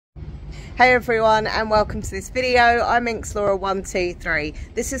Hey everyone, and welcome to this video. I'm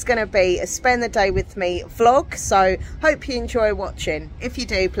Inxlaura123. This is going to be a spend the day with me vlog, so hope you enjoy watching. If you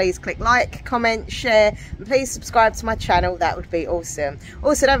do, please click like, comment, share, and please subscribe to my channel. That would be awesome.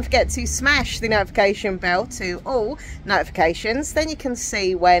 Also, don't forget to smash the notification bell to all notifications, then you can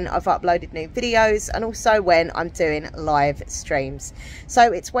see when I've uploaded new videos and also when I'm doing live streams.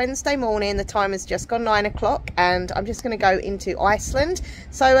 So it's Wednesday morning, the time has just gone 9 o'clock and I'm just going to go into Iceland.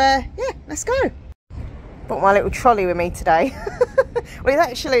 So yeah, let's go. Brought my little trolley with me today. Well, it's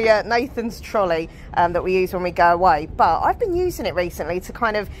actually Nathan's trolley that we use when we go away, but I've been using it recently to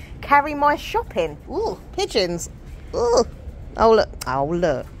kind of carry my shopping. Ooh, pigeons. Ooh. Oh look, oh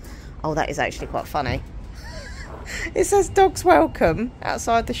look. Oh, that is actually quite funny. It says dogs welcome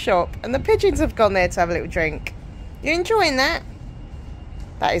outside the shop and the pigeons have gone there to have a little drink. You enjoying that?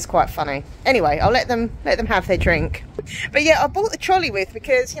 That is quite funny. Anyway, I'll let them have their drink. But yeah, I bought the trolley with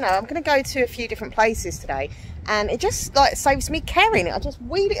because, you know, I'm going to go to a few different places today, and it just like saves me carrying it. I just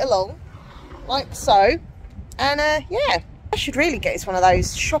wheel it along like so, and yeah, I should really get it's one of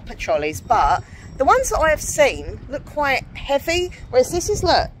those shopper trolleys. But the ones that I have seen look quite heavy, whereas this is,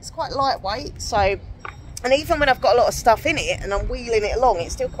 look, it's quite lightweight. So, and even when I've got a lot of stuff in it and I'm wheeling it along,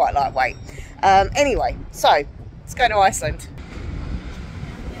 it's still quite lightweight. Anyway, so let's go to Iceland.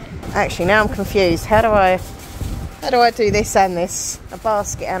 Actually, now I'm confused. How do I do this and this? A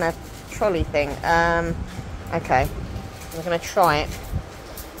basket and a trolley thing. Okay, I'm going to try it.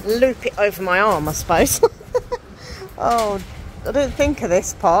 Loop it over my arm, I suppose. Oh, I didn't think of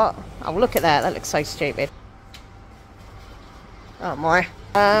this part. Oh, look at that. That looks so stupid. Oh my.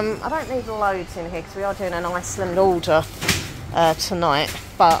 I don't need loads in here because we are doing an Iceland order tonight.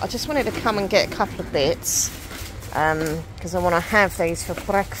 But I just wanted to come and get a couple of bits. Because I want to have these for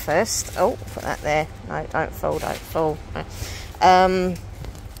breakfast. Oh, put that there. No, don't fall, don't fall.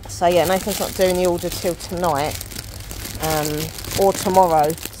 So yeah, Nathan's not doing the order till tonight or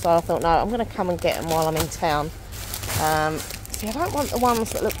tomorrow. So I thought, no, I'm going to come and get them while I'm in town. See, I don't want the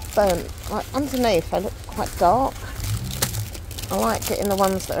ones that look burnt. Like underneath, they look quite dark. I like getting the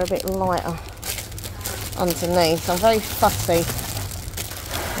ones that are a bit lighter underneath. I'm very fussy.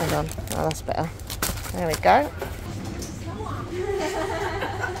 Hold on, oh, that's better. There we go.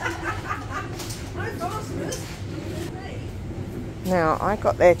 Now, I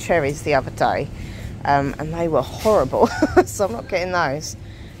got their cherries the other day, and they were horrible, so I'm not getting those.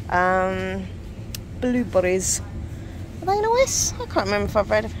 Blueberries. Are they nice? I can't remember if I've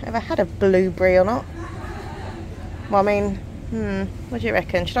ever had a blueberry or not. Well, I mean, what do you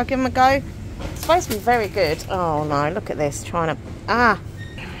reckon? Should I give them a go? It's supposed to be very good. Oh no, look at this, trying to... Ah,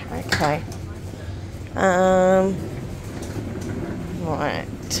 okay. Right,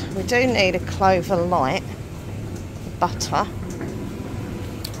 we do need a clover light, butter.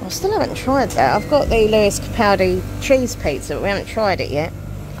 I still haven't tried that. I've got the Lewis Capaldi cheese pizza, but we haven't tried it yet.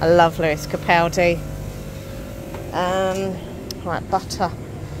 I love Lewis Capaldi. Right, butter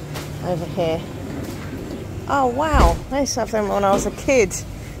over here. Oh wow, I used to have them when I was a kid.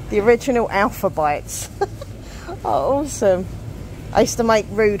 The original Alpha Bites. Oh, awesome. I used to make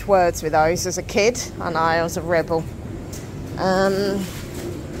rude words with those as a kid. I know, I was a rebel. Right,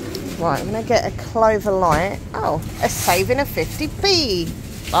 I'm going to get a clover light. Oh, a saving of 50p.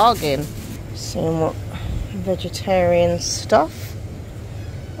 Bargain. Seeing what vegetarian stuff.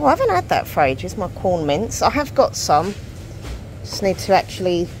 Oh, I haven't had that for ages, my corn mince. I have got some. Just need to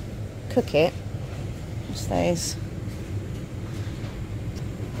actually cook it. What's those?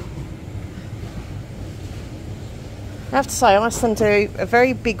 I have to say, Iceland do a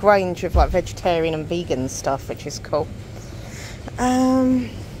very big range of like vegetarian and vegan stuff, which is cool.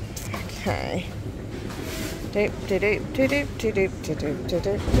 Okay.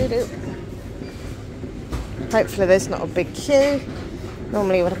 Hopefully there's not a big queue.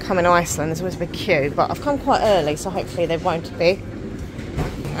 Normally when I come in Iceland there's always a big queue, but I've come quite early, so hopefully there won't be.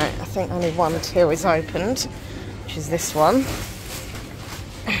 Right, I think only one till is opened, which is this one.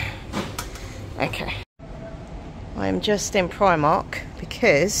 Okay. I am just in Primark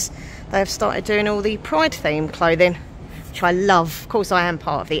because they've started doing all the Pride themed clothing, which I love. Of course, I am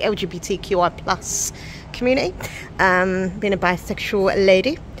part of the LGBTQI+ community, being a bisexual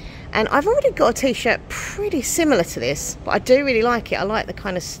lady. And I've already got a t-shirt pretty similar to this, but I do really like it. I like the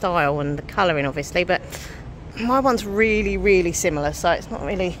kind of style and the colouring, obviously, but my one's really, really similar, so it's not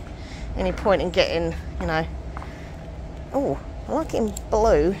really any point in getting, you know... Oh, I like it in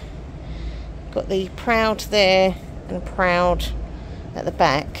blue. Got the Proud there and Proud at the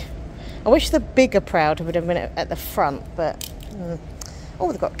back. I wish the bigger Proud would have been at the front, but...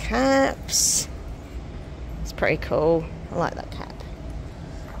 Oh, they've got caps. It's pretty cool. I like that cap.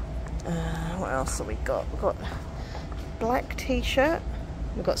 What else have we got? We've got black t-shirt.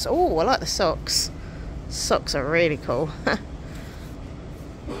 We've got, oh, I like the socks. Socks are really cool.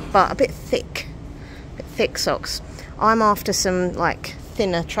 But a bit thick socks. I'm after some like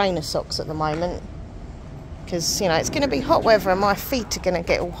thinner trainer socks at the moment, because you know it's going to be hot weather and my feet are going to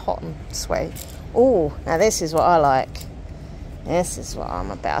get all hot and sweaty. Oh, now this is what I like. This is what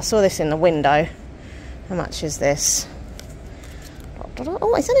I'm about. I saw this in the window. How much is this?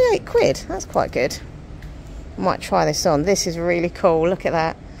 Oh, it's only £8. That's quite good. I might try this on. This is really cool. Look at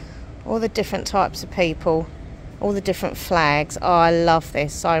that. All the different types of people, all the different flags. Oh, I love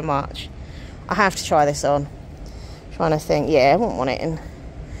this so much. I have to try this on. Trying to think. Yeah, I wouldn't want it in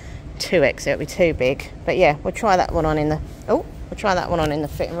 2X. It'll be too big. But yeah, we'll try that one on in the. Oh, we'll try that one on in the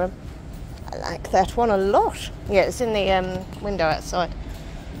fitting room. I like that one a lot. Yeah, it's in the window outside.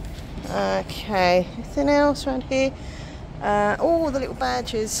 Okay, anything else around here? Oh, the little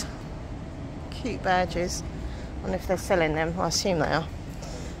badges. Cute badges. I wonder if they're selling them. I assume they are.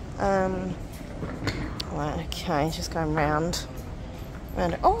 Right, okay, just going round.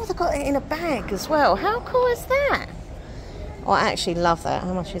 Oh, they've got it in a bag as well. How cool is that? Oh, I actually love that.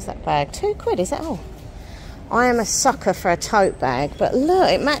 How much is that bag? £2, is that all? I am a sucker for a tote bag, but look,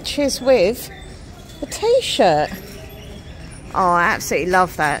 it matches with the t-shirt. Oh, I absolutely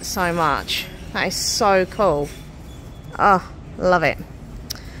love that so much. That is so cool. Oh, love it.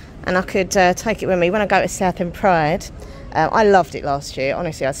 And I could take it with me when I go to Southend Pride. I loved it last year.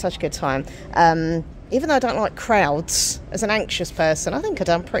 Honestly, I had such a good time. Even though I don't like crowds, as an anxious person, I think I've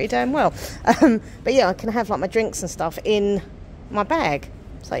done pretty damn well. But yeah, I can have like my drinks and stuff in my bag.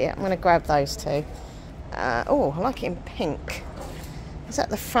 So yeah, I'm going to grab those two. Oh, I like it in pink. Is that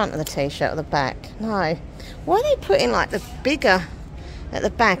the front of the t-shirt or the back? No. Why are they putting like the bigger at the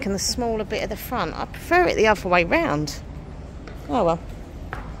back and the smaller bit at the front? I prefer it the other way round. Oh well.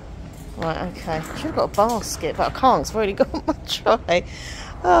 Right, okay. I should have got a basket, but I can't because I've already got my tray.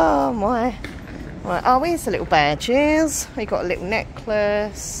 Oh my. Right, oh, here's the little badges. You got a little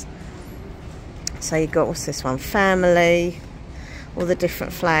necklace. So you got, what's this one? Family. All the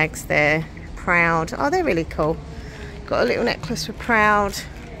different flags there. Proud. Oh, they're really cool. Got a little necklace for Proud.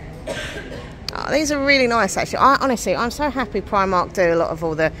 Oh, these are really nice actually. Honestly, I'm so happy Primark do a lot of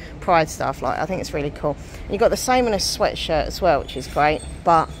all the Pride stuff. Like, I think it's really cool. And you got the same in a sweatshirt as well, which is great.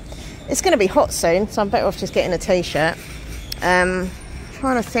 But it's going to be hot soon, so I'm better off just getting a t-shirt.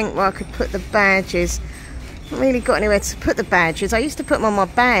 Trying to think where I could put the badges. Not really got anywhere to put the badges. I used to put them on my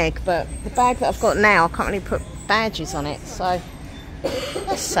bag, but the bag that I've got now, I can't really put badges on it. So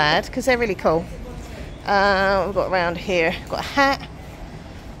that's sad because they're really cool. We've got around here. Got a hat.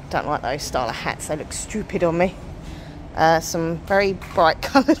 Don't like those style of hats. They look stupid on me. Some very bright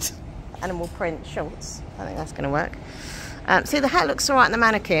coloured animal print shorts. I think that's going to work. See, the hat looks alright on the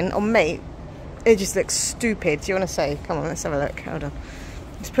mannequin. On me, it just looks stupid. Do you want to see? Come on, let's have a look. Hold on.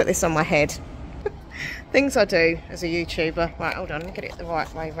 Let's put this on my head. Things I do as a YouTuber. Right, hold on. Let me get it the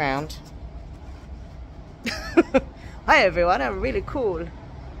right way round. Hi everyone, I'm really cool.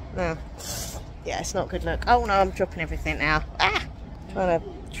 No. Yeah, it's not a good look. Oh no, I'm dropping everything now. Ah!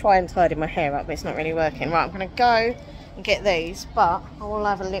 Try and tidy my hair up, but it's not really working. Right, I'm going to go and get these, but I will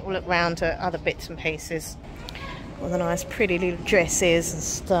have a little look round at other bits and pieces. All the nice pretty little dresses and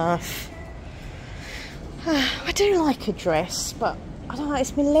stuff. I do like a dress, but I don't know,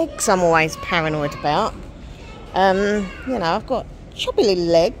 it's my legs I'm always paranoid about. You know, I've got chubby little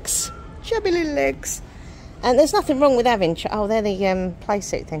legs. And there's nothing wrong with having, oh, they're the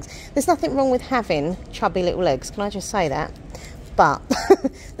playsuit things. There's nothing wrong with having chubby little legs, can I just say that? But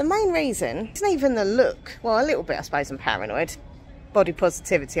the main reason isn't even the look. Well, a little bit, I suppose I'm paranoid. Body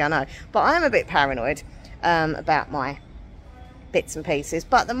positivity, I know. But I am a bit paranoid about my bits and pieces.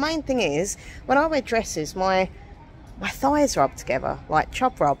 But the main thing is, when I wear dresses, my thighs rub together, like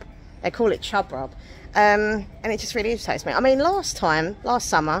chub rub. They call it chub rub. And it just really irritates me. I mean, last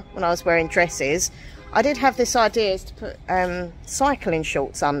summer, when I was wearing dresses, I did have this idea is to put cycling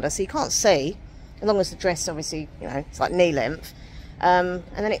shorts under, so you can't see, as long as the dress, obviously, you know, it's like knee length. And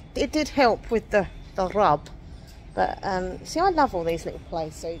then it did help with the rub. But, see, I love all these little play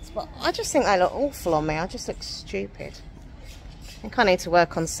suits, but I just think they look awful on me. I just look stupid. I think I need to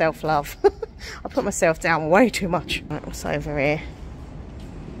work on self-love. I put myself down way too much. Right, what's over here?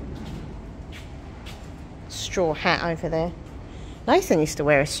 Straw hat over there. Nathan used to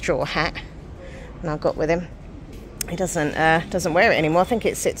wear a straw hat when I got with him. He doesn't wear it anymore. I think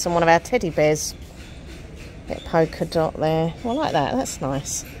it sits on one of our teddy bears. Bit polka dot there. I like that. That's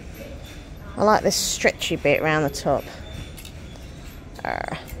nice. I like this stretchy bit around the top.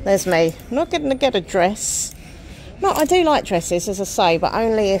 There's me. I'm not going to get a dress. No, I do like dresses, as I say, but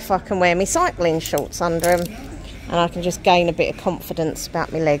only if I can wear my cycling shorts under them and I can just gain a bit of confidence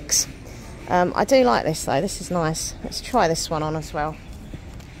about my legs. I do like this though, this is nice. Let's try this one on as well.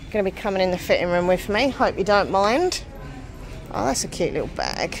 Going to be coming in the fitting room with me, hope you don't mind. Oh, that's a cute little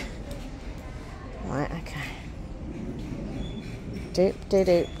bag. Right, okay. Doop,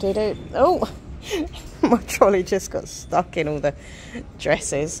 doop, doop, doop. Oh, my trolley just got stuck in all the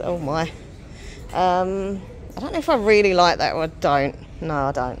dresses. Oh my. I don't know if I really like that or I don't. No,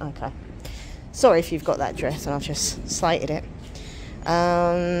 I don't. Okay. Sorry if you've got that dress and I've just slated it.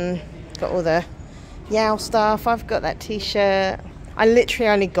 Got all the Yao stuff. I've got that t-shirt. I literally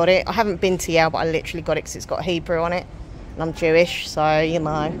only got it. I haven't been to Yao, but I literally got it because it's got Hebrew on it. And I'm Jewish, so you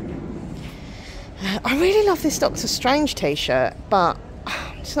know. I really love this Doctor Strange t-shirt, but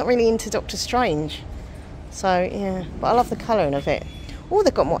I'm just not really into Doctor Strange. So, yeah. But I love the colouring of it. Oh,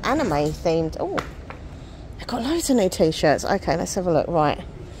 they've got more anime themed. Oh, they've got loads of new t-shirts. Okay, let's have a look. Right.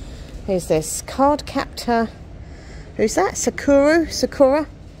 Who's this? Card Captor. Who's that? Sakura?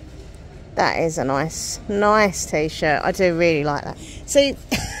 That is a nice t-shirt. I do really like that. See,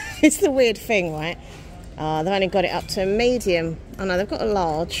 it's the weird thing, right? They've only got it up to a medium. I know they've got a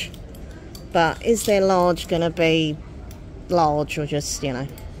large. But is their large going to be large or just, you know,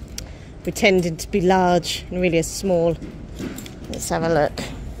 pretending to be large and really a small? Let's have a look.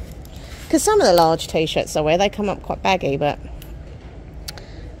 Because some of the large t-shirts I wear, they come up quite baggy, but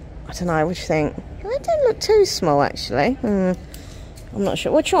I don't know, what do you think? They don't look too small, actually. I'm not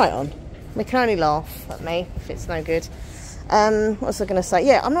sure. We'll try it on. We can only laugh at me if it's no good. What was I going to say?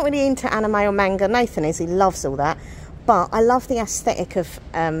 Yeah, I'm not really into anime or manga. Nathan is, he loves all that. But I love the aesthetic of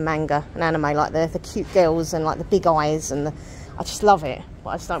manga and anime, like the cute girls and like the big eyes, and I just love it,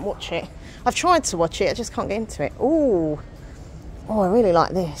 but I just don't watch it. I've tried to watch it, I just can't get into it. Oh, I really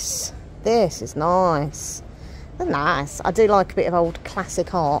like this. This is nice. They're nice. I do like a bit of old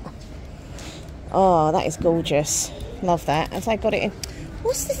classic art. Oh, that is gorgeous. Love that. As I got it in.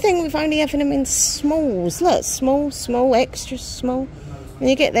 What's the thing with only having them in smalls? Look, small, extra small. And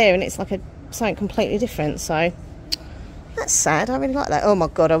you get there and it's like something completely different, so that's sad. I really like that. Oh my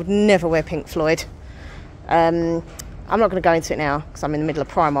god, I would never wear Pink Floyd. I'm not going to go into it now because I'm in the middle of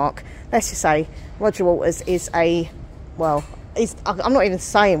Primark. Let's just say Roger Waters is I'm not even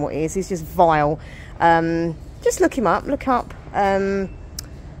saying what he is. He's just vile. Just look him up. Look up.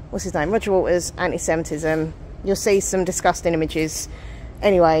 What's his name? Roger Waters, anti-Semitism. You'll see some disgusting images.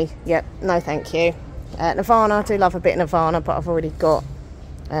 Anyway, yep. No, thank you. Nirvana. I do love a bit of Nirvana, but I've already got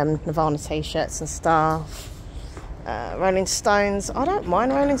Nirvana t-shirts and stuff. Rolling Stones. I don't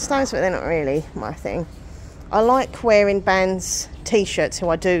mind Rolling Stones, but they're not really my thing. I like wearing bands t-shirts who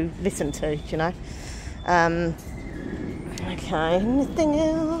I do listen to, you know. Okay, anything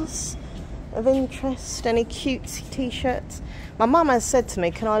else of interest? Any cute t-shirts? My mum has said to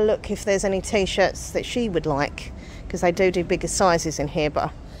me, can I look if there's any t-shirts that she would like, because they do bigger sizes in here,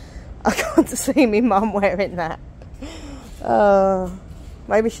 but I can't see me mum wearing that.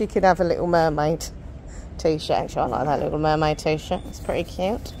 Maybe she could have a Little Mermaid t-shirt. Actually, I like that Little Mermaid t-shirt. It's pretty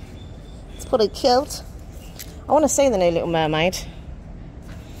cute. It's pretty cute. I want to see the new Little Mermaid.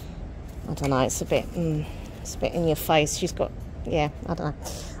 I don't know, it's a bit in your face. She's got, yeah, I don't know.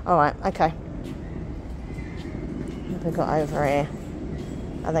 Alright, okay. What have we got over here?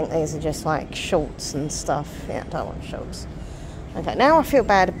 I think these are just like shorts and stuff. Yeah, I don't want shorts. Okay, now I feel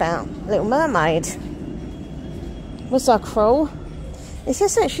bad about Little Mermaid. Was so cruel? It's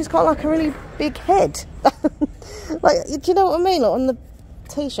just that she's got like a really big head. Like, do you know what I mean? Like on the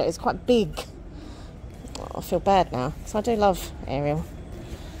t-shirt, it's quite big. Oh, I feel bad now, because I do love Ariel.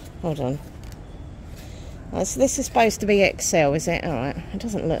 Hold on. So this is supposed to be XL, is it? Alright, it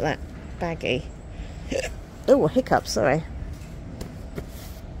doesn't look that baggy. Oh, a hiccup, sorry.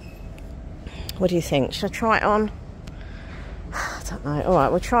 What do you think? Should I try it on? I don't know.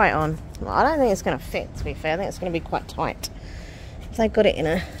 Alright, we'll try it on. Well, I don't think it's going to fit, to be fair. I think it's going to be quite tight. If they got it in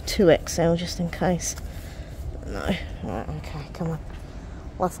a 2XL, just in case. No. Alright, okay, come on.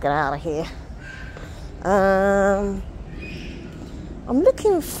 Let's get out of here. I'm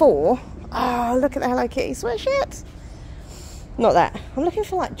looking for... Oh, look at the Hello Kitty sweatshirt. Not that. I'm looking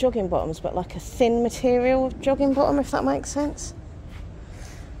for like jogging bottoms, but like a thin material jogging bottom, if that makes sense.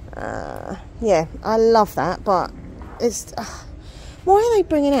 Yeah, I love that, but it's... why are they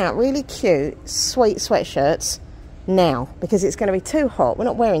bringing out really cute, sweet sweatshirts now? Because it's going to be too hot. We're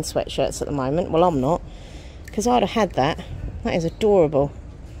not wearing sweatshirts at the moment. Well, I'm not. Because I'd have had that. That is adorable.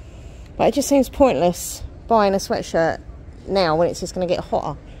 But it just seems pointless buying a sweatshirt now when it's just going to get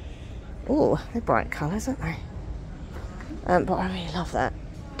hotter. Oh, they're bright colours, aren't they? But I really love that.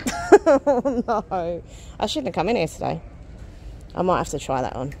 Oh no, I shouldn't have come in here today. I might have to try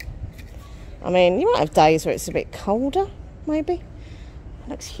that on. I mean, you might have days where it's a bit colder, maybe. It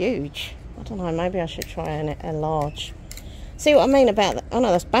looks huge. I don't know, maybe I should try a large. See what I mean about that? Oh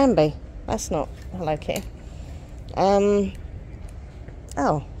no, that's Bambi. That's not Hello Kitty. Oh,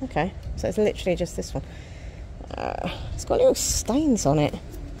 okay. So it's literally just this one. It's got little stains on it.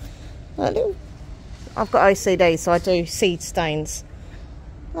 I've got OCD, so I do see stains.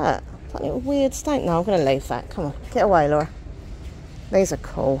 That little weird stain. No, I'm going to leave that. Come on, get away, Laura. These are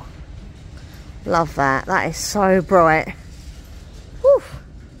cool. Love that. That is so bright. Whew.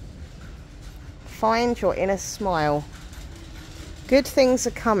 Find your inner smile. Good things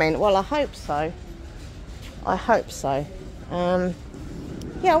are coming. Well, I hope so. I hope so.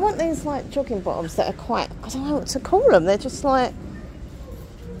 Yeah, I want these like jogging bottoms that are quite, I don't know what to call them. They're just like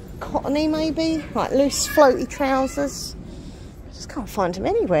cottony, maybe, like loose floaty trousers. I just can't find them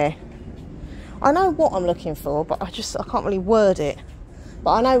anywhere. I know what I'm looking for, but I can't really word it.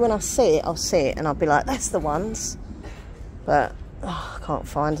 But I know when I see it, I'll see it and I'll be like, that's the ones. But I can't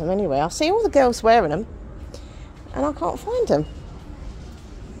find them anywhere. I see all the girls wearing them and I can't find them.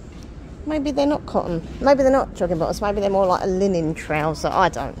 Maybe they're not cotton. Maybe they're not jogging bottoms. Maybe they're more like a linen trouser. I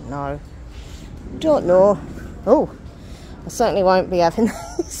don't know. Don't know. Oh, I certainly won't be having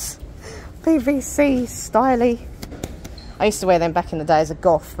these PVC styly. I used to wear them back in the day as a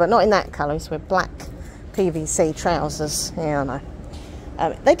goth, but not in that colour. I used to wear black PVC trousers. Yeah, I know.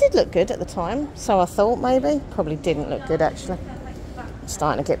 They did look good at the time, so I thought maybe. Probably didn't look good, actually. I'm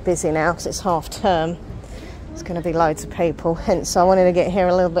starting to get busy now because it's half term. There's going to be loads of people, hence I wanted to get here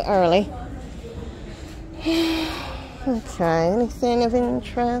a little bit early. Okay, anything of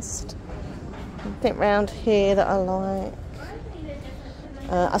interest? Anything round here that I like?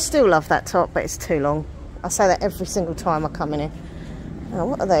 I still love that top, but it's too long. I say that every single time I come in here. Oh,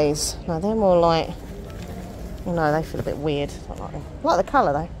 what are these? No, they're more like... Oh no, they feel a bit weird. I like them. I like the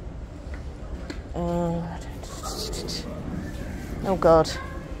colour though. Oh god.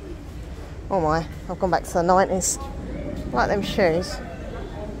 Oh my, I've gone back to the 90s. I like them shoes.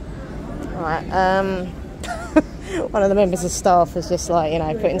 Right, one of the members of staff was just like, you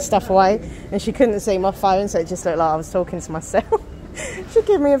know, putting stuff away and she couldn't see my phone, so it just looked like I was talking to myself. She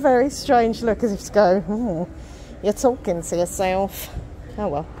gave me a very strange look as if to go, oh, you're talking to yourself. Oh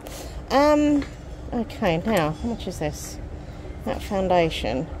well. Okay, now, how much is this? That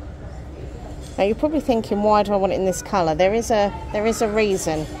foundation. Now you're probably thinking, why do I want it in this colour? There is a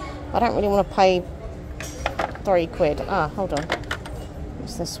reason. I don't really want to pay £3. Ah, hold on.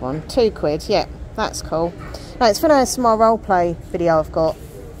 What's this one? £2. Yeah, that's cool. No, it's for a small role play video I've got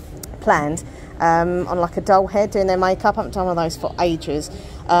planned on like a doll head doing their makeup. I haven't done one of those for ages.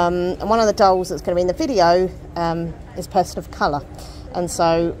 And one of the dolls that's going to be in the video is person of colour. And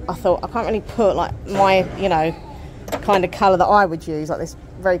so I thought I can't really put like my, you know, kind of colour that I would use, like this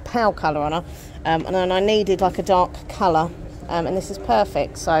very pale colour on her. And then I needed like a dark colour. And this is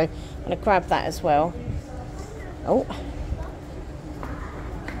perfect, so I'm going to grab that as well. Oh,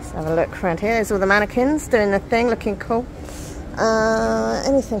 let's have a look around here. There's all the mannequins doing the thing, looking cool.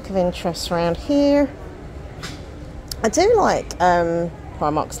 Anything of interest around here? I do like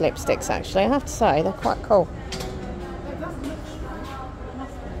Primark's lipsticks, actually. I have to say, they're quite cool.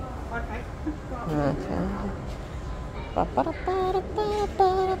 Okay.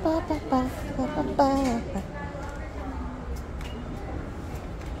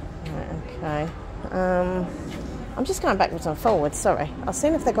 Okay, I'm just going backwards and forwards, sorry. I'll see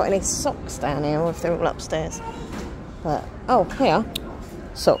if they've got any socks down here or if they're all upstairs. But, oh, here,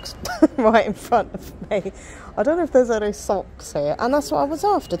 socks, right in front of me. I don't know if there's any socks here, and that's what I was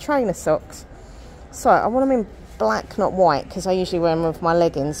after, trainer socks. So, I want them in black, not white, because I usually wear them with my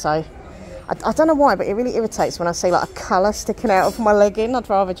leggings, so... I don't know why, but it really irritates when I see like a colour sticking out of my legging. I'd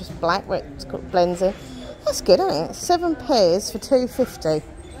rather just black where it's got blends in. That's good, isn't it? 7 pairs for £2.50.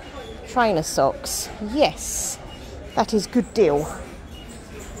 Trainer socks. Yes, that is good deal.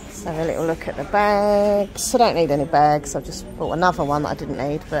 Let's have a little look at the bags. I don't need any bags. I've just bought another one that I didn't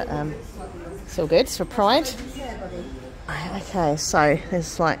need, but it's all good. It's for Pride. Okay, so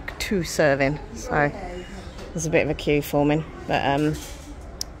there's like 2 serving. So there's a bit of a queue forming, but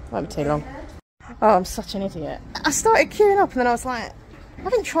won't be too long. Oh, I'm such an idiot. I started queuing up and then I was like, I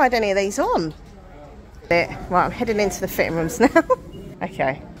haven't tried any of these on. Right, I'm heading into the fitting rooms now.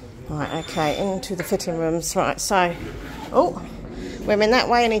 Okay. Right, okay, into the fitting rooms. Right, so, oh, women that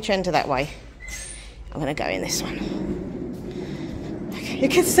way and each gender that way. I'm going to go in this one. Okay, you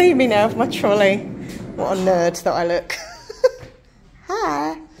can see me now with my trolley. What a nerd that I look.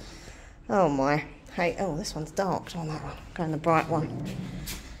 Hi. Oh my. Hey, oh, this one's dark. On that one. Go in the bright one.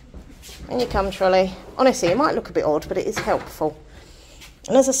 In you come, trolley. Honestly, it might look a bit odd, but it is helpful.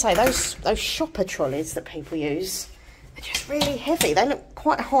 And as I say, those shopper trolleys that people use are just really heavy. They look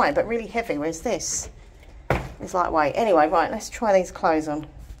quite high, but really heavy, whereas this is lightweight. Anyway, right, let's try these clothes on.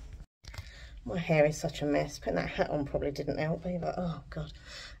 My hair is such a mess. Putting that hat on probably didn't help either. Oh, God.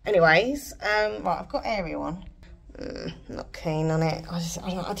 Anyways, right, I've got Ariel on. Not keen on it.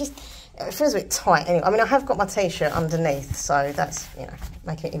 It feels a bit tight anyway. I mean, I have got my t-shirt underneath, so that's, you know,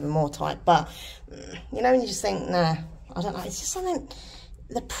 making it even more tight. But, you know, when you just think, nah, I don't know. It's just something,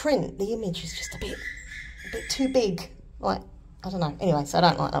 the print, the image is just a bit too big. Like, I don't know. Anyway, so I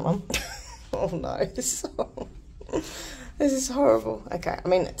don't like that one. Oh, no. This is horrible. Okay, I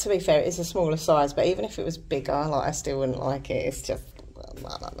mean, to be fair, it is a smaller size, but even if it was bigger, like, I still wouldn't like it. It's just,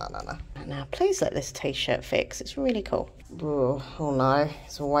 no. Now, please let this t-shirt fit, 'cause it's really cool. Oh no,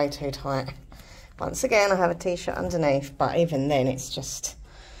 it's way too tight. Once again, I have a t-shirt underneath, but even then, it's just,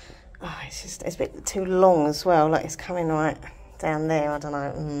 it's a bit too long as well. Like, it's coming right down there. I don't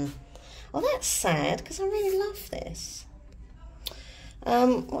know. Oh, that's sad, because I really love this.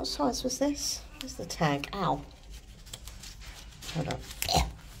 What size was this? Where's the tag? Ow. Hold on.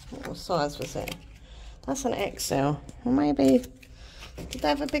 What size was it? That's an XL. Or maybe, did they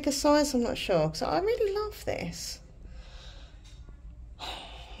have a bigger size? I'm not sure, because I really love this.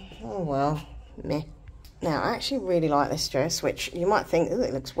 Oh, well, meh. Now, I actually really like this dress, which you might think,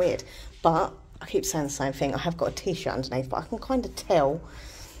 it looks weird, but I keep saying the same thing. I have got a t-shirt underneath, but I can kind of tell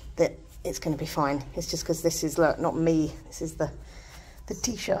that it's going to be fine. It's just because this is, look, not me. This is the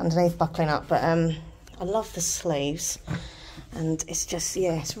t-shirt underneath buckling up, but I love the sleeves, and it's just,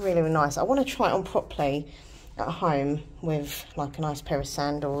 yeah, it's really, really nice. I want to try it on properly at home with, like, a nice pair of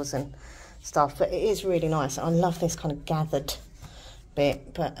sandals and stuff, but it is really nice. I love this kind of gathered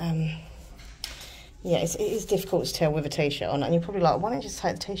bit, but yeah, it is difficult to tell with a t-shirt on, and you're probably like, why don't you just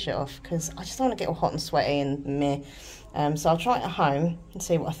take the t-shirt off? Because I just don't want to get all hot and sweaty and meh. So I'll try it at home and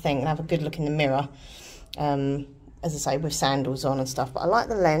see what I think and have a good look in the mirror, as I say, with sandals on and stuff. But I like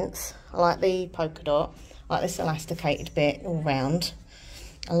the length, I like the polka dot, I like this elasticated bit all round.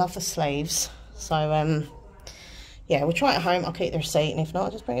 I love the sleeves. So yeah, we'll try it at home. I'll keep the receipt, and if not,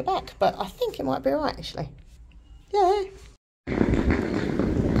 I'll just bring it back. But I think it might be all right, actually. Yeah.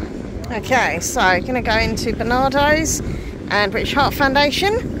 Okay, so I'm going to go into Bernardo's and British Heart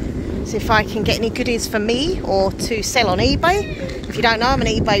Foundation, see if I can get any goodies for me or to sell on eBay. If you don't know, I'm an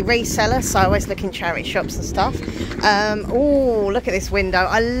eBay reseller, so I always look in charity shops and stuff. Oh, look at this window.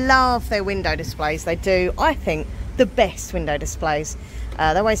 I love their window displays. They do, I think, the best window displays.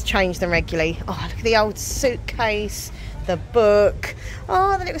 They always change them regularly. Oh, look at the old suitcase, the book.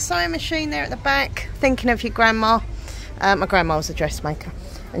 Oh, the little sewing machine there at the back. Thinking of your grandma. My grandma was a dressmaker,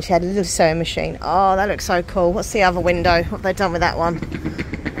 and she had a little sewing machine. Oh, that looks so cool. What's the other window? What have they done with that one?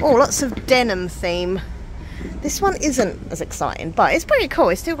 Oh, lots of denim theme. This one isn't as exciting, but it's pretty cool.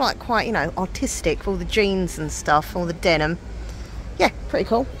 It's still, like, quite, you know, artistic with all the jeans and stuff, all the denim. Yeah, pretty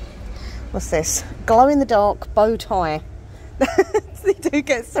cool. What's this? Glow-in-the-dark bow tie. They do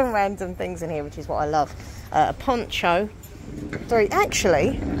get some random things in here, which is what I love. A poncho.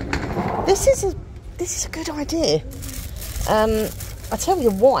 Actually, this is a good idea. I'll tell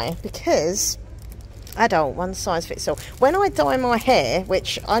you why, because adult, one size fits all. When I dye my hair,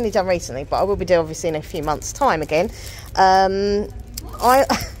 which I only done recently, but I will be doing obviously in a few months' time again,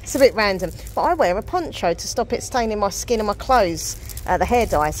 it's a bit random, but I wear a poncho to stop it staining my skin and my clothes, the hair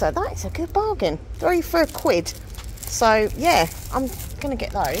dye, so that is a good bargain. 3 for £1. So yeah, I'm gonna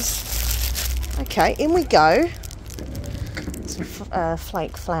get those. Okay, in we go. Some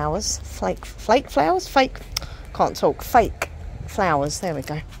fake flowers, fake flowers, there we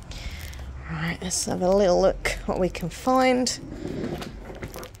go. Right, let's have a little look what we can find.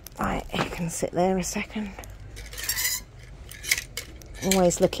 Right, you can sit there a second.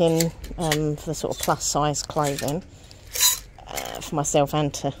 Always looking for the sort of plus size clothing for myself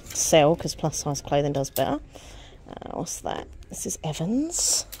and to sell, because plus size clothing does better. What's that? This is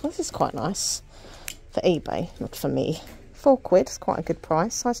Evans. Oh, this is quite nice for eBay, not for me. £4, it's quite a good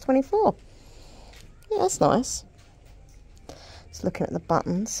price, size 24. Yeah, that's nice. Just looking at the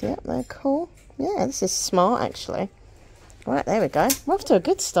buttons. Yep, they're cool. Yeah, this is smart, actually. Right, there we go. We're off to a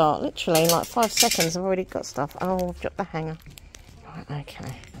good start. Literally, in like 5 seconds, I've already got stuff. Oh, I've dropped the hanger. Right,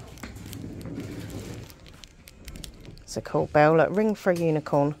 okay. It's a cool bell. Look, ring for a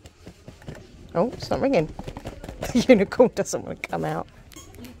unicorn. Oh, it's not ringing. The unicorn doesn't want to come out.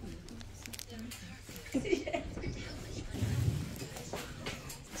 This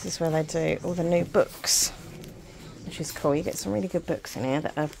is where they do all the new books, which is cool. You get some really good books in here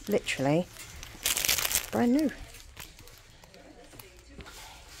that are literally brand new.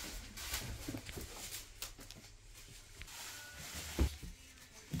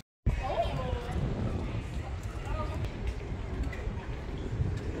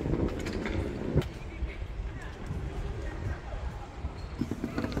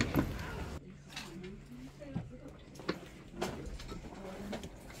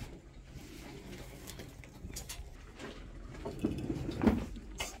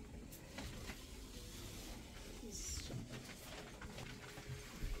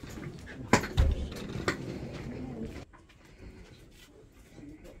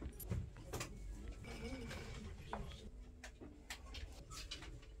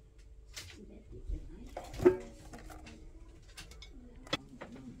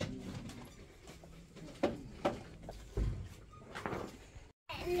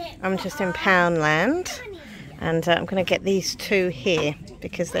 I'm just in Poundland, and I'm going to get these two here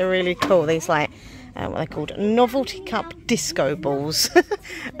because they're really cool. These like what they're called, novelty cup disco balls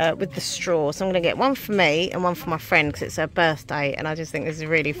with the straws. So I'm going to get one for me and one for my friend because it's her birthday, and I just think this is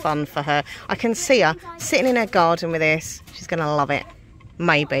really fun for her. I can see her sitting in her garden with this. She's going to love it,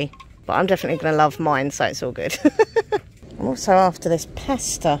 maybe, but I'm definitely going to love mine, so it's all good. I'm also after this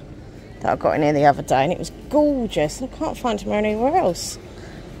pasta that I got in here the other day, and it was gorgeous, and I can't find it anywhere else.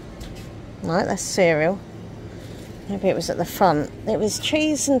 Right, that's cereal. Maybe it was at the front. It was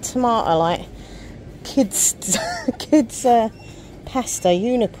cheese and tomato, like kids pasta,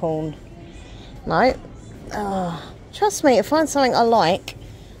 unicorn. No. Oh, trust me, to find something I like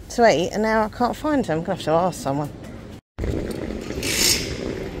to eat, and now I can't find them. I'm going to have to ask someone.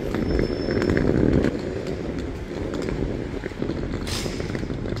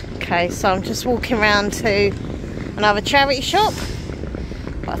 Okay, so I'm just walking around to another charity shop.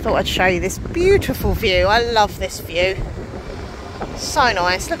 But I thought I'd show you this beautiful view. I love this view. So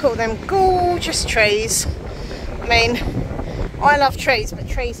nice. Look at all them gorgeous trees. I mean, I love trees, but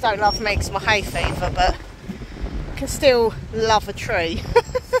trees don't love me because of my hay fever, but I can still love a tree.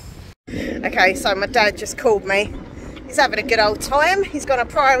 Okay, so my dad just called me. He's having a good old time. He's gone to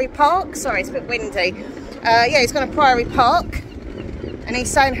Priory Park. Sorry, it's a bit windy. Yeah, he's gone to Priory Park, and he's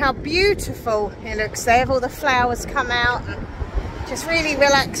saying how beautiful it looks there. All the flowers come out, and just really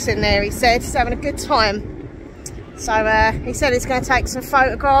relaxing there, he said. He's having a good time. So he said he's going to take some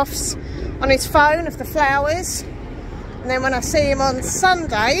photographs on his phone of the flowers, and then when I see him on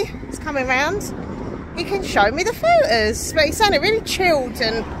Sunday, he's coming round, he can show me the photos. But he sounded really chilled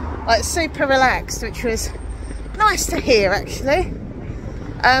and like super relaxed, which was nice to hear, actually.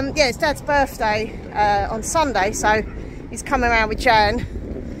 Yeah, it's Dad's birthday on Sunday, so he's coming around with Jan,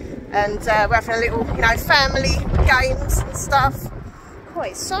 and we're having a little, you know, family games and stuff. Oh,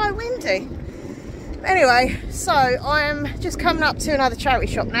 it's so windy. Anyway, so I'm just coming up to another charity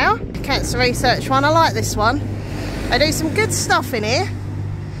shop now. Cancer Research one. I like this one. They do some good stuff in here.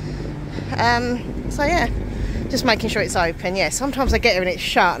 So yeah, just making sure it's open. Yeah, sometimes I get here and it's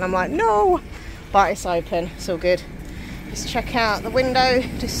shut and I'm like, no, but it's open. It's all good. Let's check out the window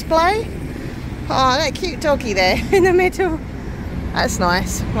display. Oh, that cute doggy there in the middle. That's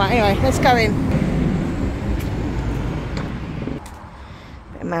nice. Right, anyway, let's go in.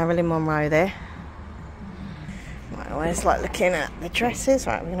 Bit of Marilyn Monroe there. Right, I always like looking at the dresses.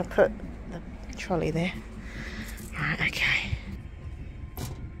 Right, we're going to put the trolley there. Right, okay.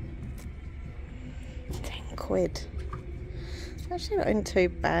 £10. Actually not in too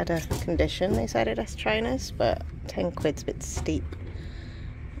bad a condition, these Adidas trainers, but £10's a bit steep.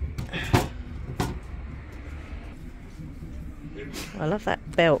 I love that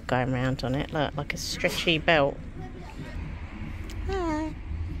belt going round on it, look, like a stretchy belt. Hi.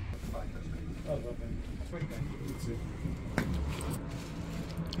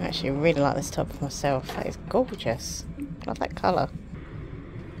 I actually really like this top for myself. That is gorgeous. Love that colour.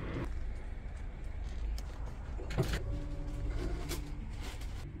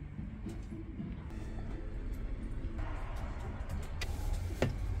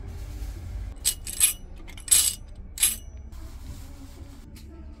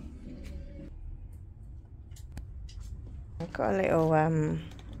 I've got a little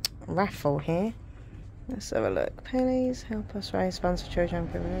raffle here. Let's have a look. Pennies, help us raise funds for children.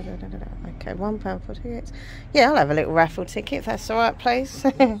 Okay, £1 for tickets. Yeah, I'll have a little raffle ticket if that's alright, please.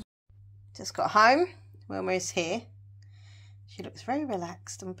 Just got home. Wilma is here. She looks very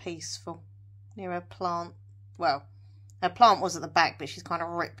relaxed and peaceful near her plant. Well, her plant was at the back, but she's kind of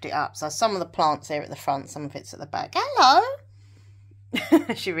ripped it up. So some of the plants here at the front, some of it's at the back. Hello!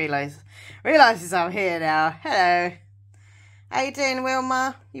 She realises I'm here now. Hello. How you doing,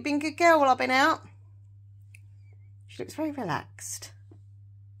 Wilma? You been a good girl while I've been out? She looks very relaxed.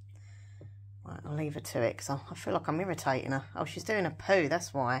 Right, I'll leave her to it because I feel like I'm irritating her. Oh, she's doing a poo,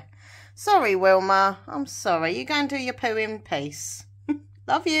 that's why. Sorry, Wilma. I'm sorry. You go and do your poo in peace.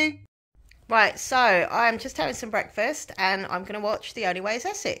 Love you. Right, so I'm just having some breakfast and I'm going to watch The Only Way is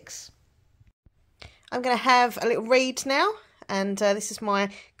Essex. I'm going to have a little read now. And this is my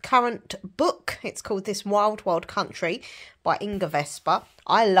current book. It's called This Wild Wild Country by Inga Vesper.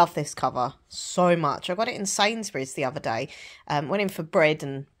 I love this cover so much. I got it in Sainsbury's the other day. Went in for bread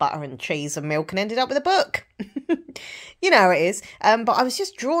and butter and cheese and milk and ended up with a book. You know how it is. But I was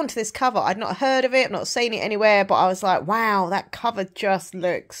just drawn to this cover. I'd not heard of it, I'd not seen it anywhere. But I was like, wow, that cover just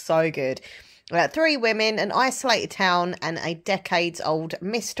looks so good. 3 women, an isolated town, and a decades-old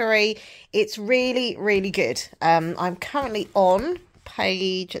mystery. It's really, really good. I'm currently on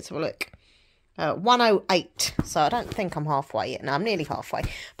page, let's have a look, 108, so I don't think I'm halfway yet. No, I'm nearly halfway,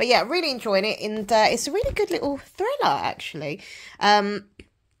 but yeah, really enjoying it, and it's a really good little thriller actually.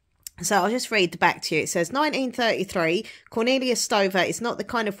 So I'll just read the back to you. It says 1933, Cornelia Stover is not the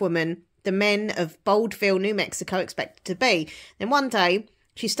kind of woman the men of Baldville, New Mexico expected to be. Then one day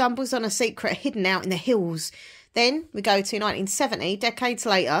she stumbles on a secret hidden out in the hills. Then we go to 1970, decades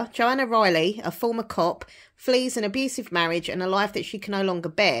later, Joanna Riley, a former cop, flees an abusive marriage and a life that she can no longer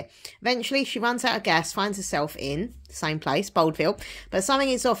bear. Eventually, she runs out of gas, finds herself in the same place, Baldville, but something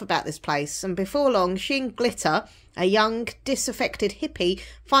is off about this place, and before long, she and Glitter, a young, disaffected hippie,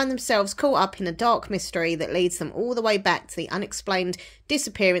 find themselves caught up in a dark mystery that leads them all the way back to the unexplained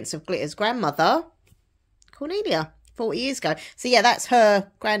disappearance of Glitter's grandmother, Cornelia. 40 years ago. So yeah, that's her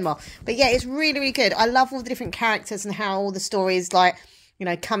grandma. But yeah, it's really, really good. I love all the different characters and how all the stories, like, you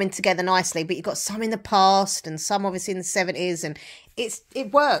know, coming together nicely. But you've got some in the past and some obviously in the 70s, and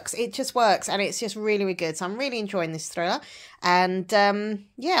it works. It just works, and it's just really, really good. So I'm really enjoying this thriller. And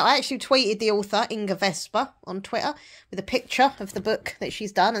yeah, I actually tweeted the author, Inga Vesper, on Twitter with a picture of the book that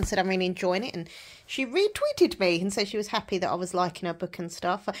she's done and said I'm really enjoying it. And she retweeted me and said she was happy that I was liking her book and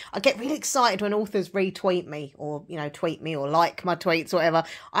stuff. I get really excited when authors retweet me, or, you know, tweet me or like my tweets or whatever.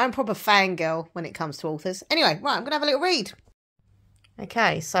 I'm a proper fangirl when it comes to authors. Anyway, right, I'm going to have a little read.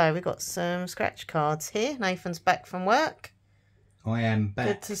 Okay, so we've got some scratch cards here. Nathan's back from work. I am back.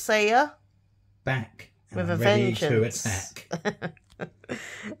 Good to see you. Back. With a ready vengeance. to attack.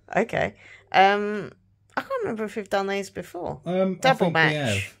 Okay. I can't remember if we've done these before. Double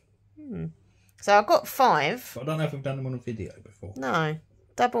match. So I've got 5. But I don't know if we've done them on a video before. No.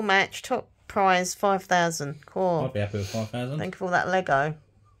 Double match, top prize 5,000. Cool. I'd be happy with 5,000. Think of all that Lego.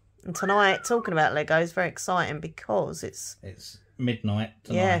 And tonight, talking about Lego is very exciting because it's midnight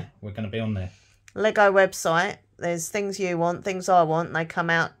tonight. Yeah. We're going to be on there. Lego website. There's things you want, things I want. And they come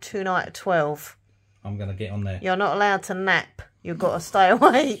out tonight at 12. I'm going to get on there. You're not allowed to nap. You've got to stay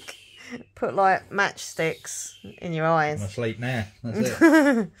awake. Put like matchsticks in your eyes. I'm asleep now. That's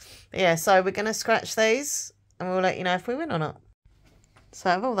it. Yeah, so we're going to scratch these and we'll let you know if we win or not. So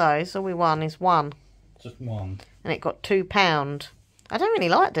of all those, all we won is 1. Just 1. And it got £2. I don't really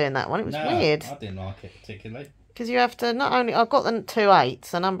like doing that one. It was weird. I didn't like it particularly. Because you have to not only... I've got the 2 8s.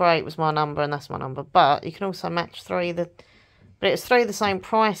 So number 8 was my number and that's my number. But you can also match 3. But it was 3 the same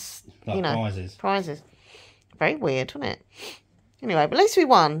price. Like, you know, prizes. Very weird, wasn't it? Anyway, but at least we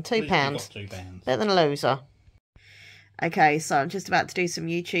won. £2. £2. Better than a loser. Okay, so I'm just about to do some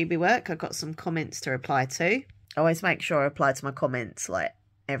YouTubey work. I've got some comments to reply to. I always make sure I reply to my comments like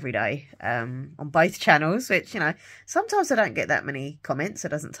every day on both channels, which, you know, sometimes I don't get that many comments. It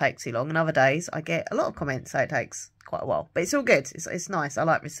doesn't take too long. And other days I get a lot of comments, so it takes quite a while. But it's all good. It's nice. I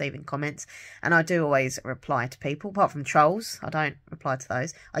like receiving comments. And I do always reply to people, apart from trolls. I don't reply to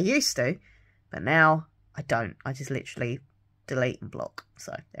those. I used to, but now I don't. I just literally delete and block.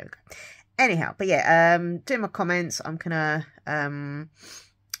 So there we go. Anyhow, but yeah, doing my comments. I'm gonna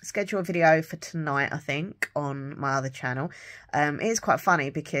schedule a video for tonight, I think, on my other channel. It is quite funny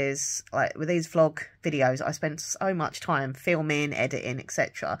because, like, with these vlog videos, I spend so much time filming, editing,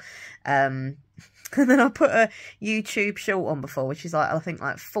 etc. And then I put a YouTube short on before, which is like, I think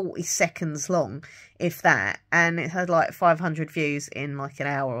like 40 seconds long, if that, and it had like 500 views in like an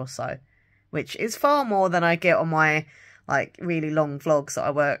hour or so, which is far more than I get on my like really long vlogs that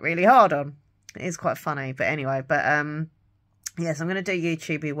I work really hard on. It is quite funny, but anyway, but yes, I'm going to do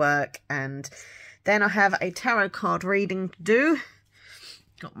YouTubey work, and then I have a tarot card reading to do.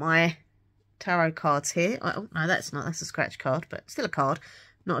 Got my tarot cards here. Oh no, that's not, that's a scratch card, but still a card,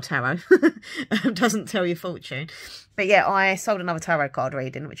 not a tarot. Doesn't tell your fortune. But yeah, I sold another tarot card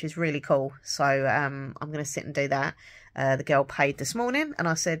reading, which is really cool, so I'm going to sit and do that. The girl paid this morning, and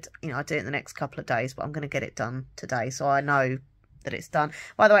I said, you know, I'll do it in the next couple of days, but I'm going to get it done today, so I know that it's done.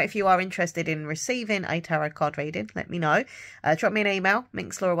 By the way, if you are interested in receiving a tarot card reading, let me know. Drop me an email,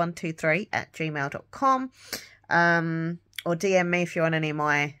 minkslaura123@gmail.com, or DM me if you're on any of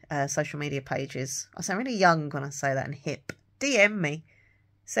my social media pages. I sound really young when I say that, and hip. DM me.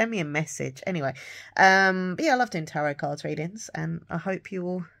 Send me a message. Anyway, but yeah, I love doing tarot cards readings, and I hope you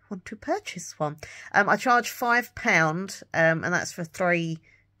will want to purchase one. I charge £5, and that's for 3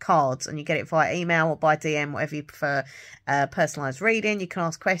 cards, and you get it via email or by DM, whatever you prefer. Personalised reading, you can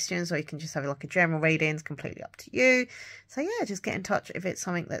ask questions, or you can just have like a general reading. It's completely up to you. So yeah, just get in touch if it's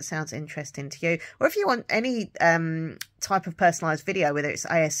something that sounds interesting to you, or if you want any type of personalised video, whether it's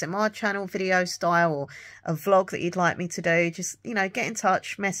ASMR channel video style or a vlog that you'd like me to do, just, you know, get in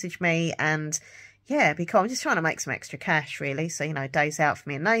touch, message me, and yeah, because I'm just trying to make some extra cash, really. So, you know, days out for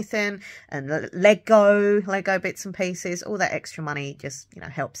me and Nathan, and Lego bits and pieces, all that extra money just, you know,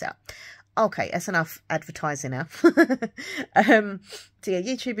 helps out. Okay, that's enough advertising now. So yeah,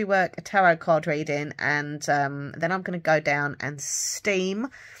 YouTubey work, a tarot card reading, and then I'm going to go down and steam.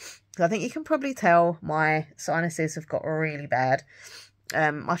 So I think you can probably tell my sinuses have got really bad.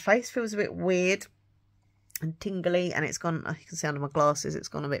 My face feels a bit weird and tingly, and it's gone, you can see under my glasses, it's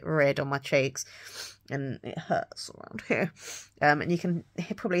gone a bit red on my cheeks, and it hurts around here. And you can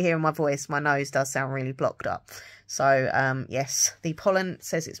probably hear in my voice, my nose does sound really blocked up. So yes, the pollen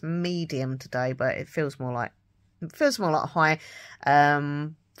says it's medium today, but it feels more like high,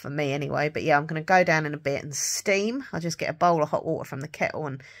 for me anyway. But yeah, I'm going to go down in a bit and steam. I'll just get a bowl of hot water from the kettle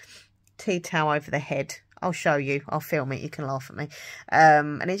and tea towel over the head. I'll show you, I'll film it, you can laugh at me.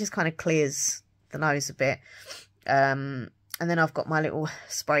 And it just kind of clears the nose a bit. And then I've got my little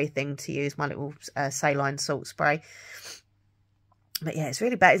spray thing to use, my little saline salt spray. But yeah, it's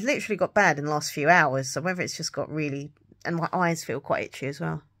really bad. It's literally got bad in the last few hours. So whether it's just got really... And my eyes feel quite itchy as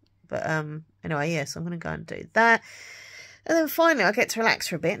well. But anyway, yeah, so I'm going to go and do that. And then finally, I get to relax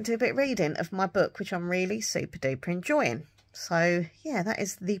for a bit and do a bit of reading of my book, which I'm really super duper enjoying. So yeah, that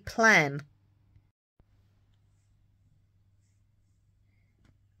is the plan.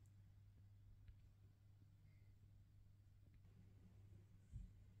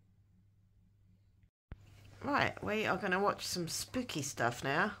 Right, we are going to watch some spooky stuff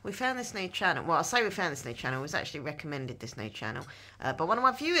now. We found this new channel. Well, I say we found this new channel. It was actually recommended, this new channel, by one of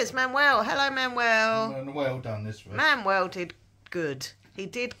my viewers, Manuel. Hello, Manuel. Well done this week. Manuel did good. He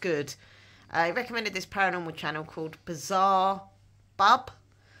did good. He recommended this paranormal channel called Bizarre Bub.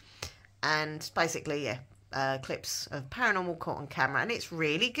 And basically, yeah, clips of paranormal caught on camera. And it's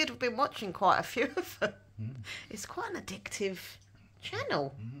really good. We've been watching quite a few of them. It's quite an addictive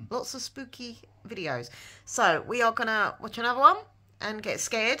channel. Lots of spooky videos. So we are gonna watch another one and get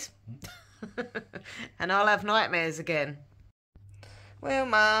scared. And I'll have nightmares again. Well,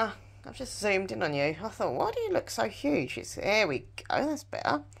 Ma, I've just zoomed in on you. I thought, why do you look so huge? There we go, that's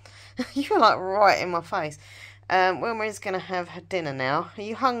better. You were like right in my face. Wilma's gonna have her dinner now. Are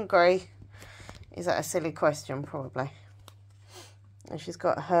you hungry? Is that a silly question? Probably. And she's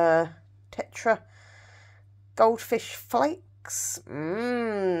got her Tetra goldfish flakes.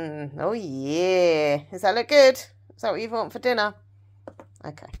 Oh yeah. Does that look good? Is that what you want for dinner?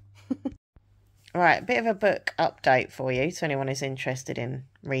 Okay. Right, a bit of a book update for you, to anyone who's interested in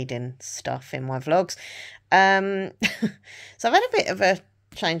reading stuff in my vlogs. So I've had a bit of a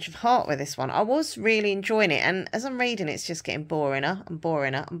change of heart with this one. I was really enjoying it, and as I'm reading, it's just getting boringer and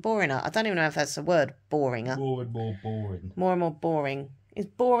boringer and boringer. I don't even know if that's a word, boringer. More and more boring. More and more boring. Is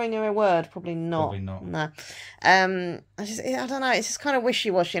boring a word? Probably not. Probably not. No. I don't know. It's just kind of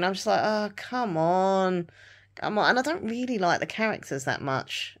wishy-washy, and I'm just like, oh, come on. And I don't really like the characters that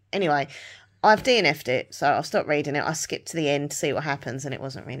much. Anyway, I've DNF'd it, so I'll stop reading it. I skipped to the end to see what happens, and it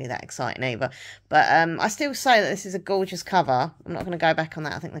wasn't really that exciting either. But I still say that this is a gorgeous cover. I'm not going to go back on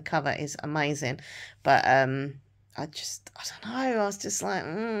that. I think the cover is amazing. But I don't know. I was just like,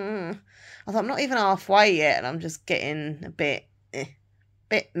 I thought, I'm not even halfway yet, and I'm just getting a bit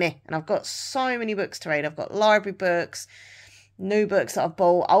meh. And I've got so many books to read. I've got library books, new books that I've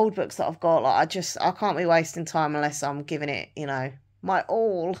bought, old books that I've got. Like I can't be wasting time unless I'm giving it, my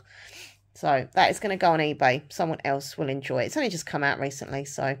all. So that is going to go on eBay. Someone else will enjoy it. It's only just come out recently,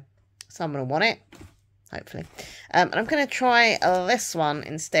 so someone will want it, hopefully. And I'm going to try this one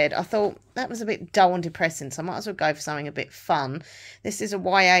instead. I thought that was a bit dull and depressing, so I might as well go for something a bit fun. This is a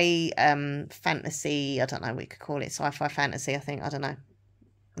YA fantasy, I don't know what you could call it, sci-fi fantasy, I think, I don't know.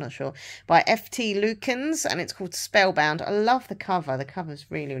 I'm not sure. By F.T. Lukens, and it's called Spellbound. I love the cover. The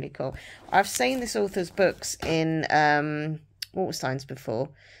cover's really, really cool. I've seen this author's books in Waterstones before.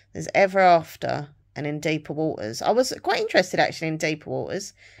 There's Ever After and In Deeper Waters. I was quite interested actually in Deeper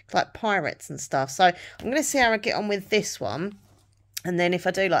Waters, like pirates and stuff. So I'm going to see how I get on with this one. And then if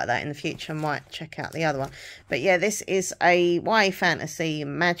I do like that in the future, I might check out the other one. But yeah, this is a YA fantasy,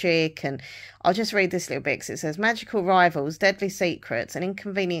 magic, and I'll just read this little bit because it says, magical rivals, deadly secrets, an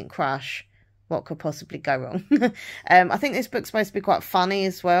inconvenient crush. What could possibly go wrong? I think this book's supposed to be quite funny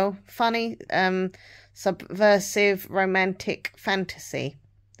as well. Funny, subversive, romantic fantasy.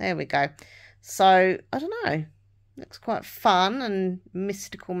 There we go. So, I don't know. Looks quite fun and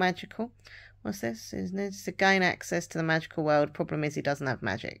mystical, magical. What's this? It needs to gain access to the magical world. Problem is he doesn't have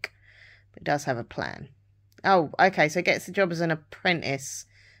magic. But he does have a plan. Oh, okay. So he gets the job as an apprentice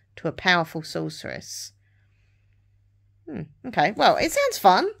to a powerful sorceress. Okay. Well, it sounds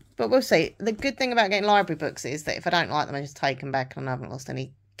fun. But we'll see. The good thing about getting library books is that if I don't like them, I just take them back and I haven't lost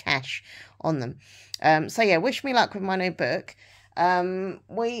any cash on them. So yeah, wish me luck with my new book.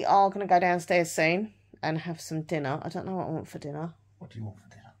 We are going to go downstairs soon and have some dinner. I don't know what I want for dinner. What do you want for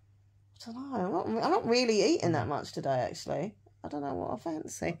dinner? I don't know. I'm not really eating that much today, actually. I don't know what I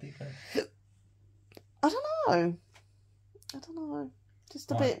fancy. I don't know.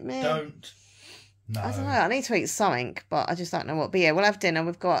 Just a bit, man. No. I don't know. I need to eat something, but I just don't know what. But yeah, we'll have dinner.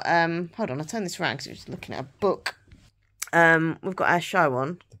 We've got, hold on, I'll turn this around because we're just looking at a book. We've got our show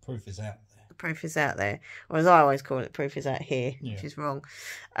on. The proof is out there. The proof is out there. Or as I always call it, the proof is out here, which is wrong.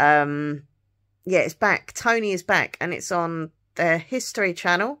 Yeah, it's back. Tony is back, and it's on the History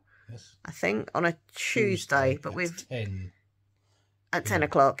Channel, I think, on a Tuesday. But we've... 10. At 10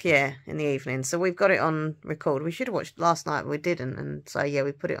 o'clock, yeah, in the evening. So we've got it on record. We should have watched last night, but we didn't. And so, yeah,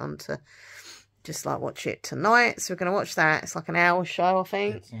 we put it on to just, like, watch it tonight. So we're going to watch that. It's like an hour show, I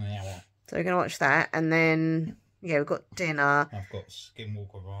think. It's an hour. So we're going to watch that. And then, yeah, we've got dinner. I've got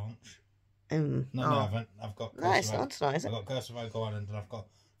Skinwalker Ranch. No, I haven't. I've got no, it's not tonight, is it? I've got Curse of Oak Island, and I've got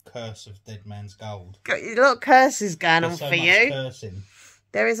Curse of Dead Man's Gold. Got a lot of curses going on so for much you. Cursing.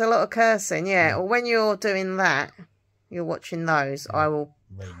 There is a lot of cursing, yeah. Or when you're doing that, you're watching those, I will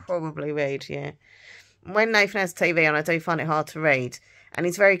probably read, yeah. When Nathan has TV on, I do find it hard to read. And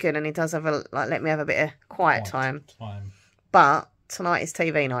he's very good, and he does have a, like, let me have a bit of quiet time. But tonight is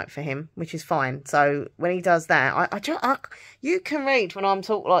TV night for him, which is fine. So when he does that, you can read when I'm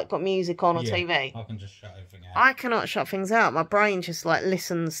got music on or TV. I can just shut everything out. I cannot shut things out. My brain just, like,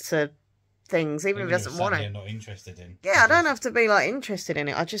 listens to things, even if it doesn't want to. Not interested in. Yeah, I don't have to be, like, interested in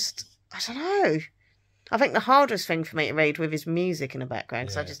it. I don't know. I think the hardest thing for me to read with is music in the background,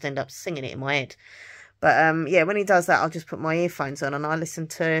 because I just end up singing it in my head. But, yeah, when he does that, I'll just put my earphones on and I listen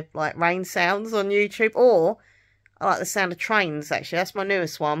to, like, rain sounds on YouTube. Or I like the sound of trains, actually. That's my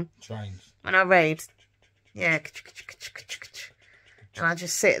newest one. Trains. When I read. Yeah. And I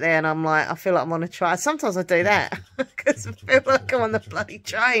just sit there and I'm like, I feel like I'm on a train. Sometimes I do that because I feel like I'm on the bloody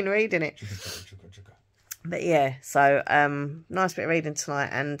train reading it. But, yeah, so nice bit of reading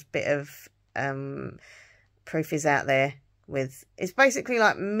tonight and bit of... proof is out there with, it's basically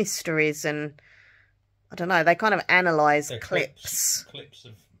like mysteries, and I don't know, they kind of analyse clips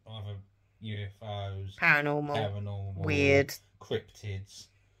of either UFOs, paranormal, weird, cryptids,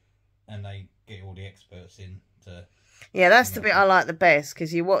 and they get all the experts in to... Yeah, that's the bit I like the best,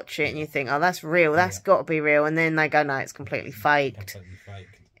 because you watch it and you think, oh, that's real, that's got to be real, and then they go, no, it's completely faked.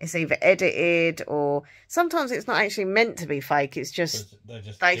 It's either edited, or sometimes it's not actually meant to be fake. It's just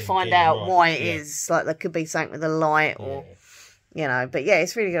they find out why it is. Like, there could be something with a light, or you know. But yeah,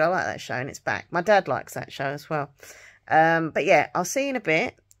 it's really good. I like that show, and it's back. My dad likes that show as well. But yeah, I'll see you in a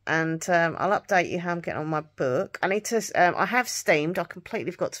bit, and I'll update you how I'm getting on my book. I need to. I have steamed. I completely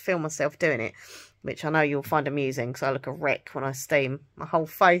forgot to film myself doing it, which I know you'll find amusing, because I look a wreck when I steam. My whole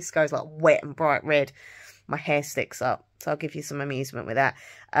face goes like wet and bright red. My hair sticks up. So I'll give you some amusement with that.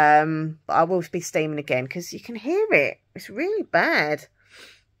 But I will be steaming again, because you can hear it. It's really bad.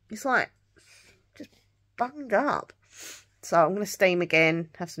 It's like just bunged up. So I'm going to steam again,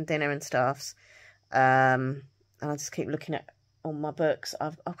 have some dinner and stuffs. And I'll just keep looking at all my books.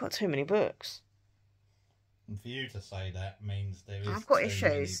 I've got too many books. And for you to say that means there is... I've got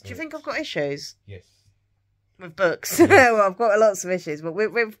issues. Do you think I've got issues? Yes. With books? Yes. Well, I've got lots of issues, but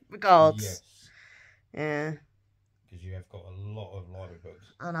with regards... Yes. Yeah. Because you have got a lot of library books.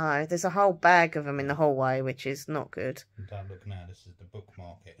 I know. There's a whole bag of them in the hallway, which is not good. Don't look now. This is the book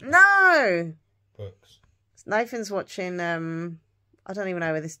market. No! Books. Nathan's watching, I don't even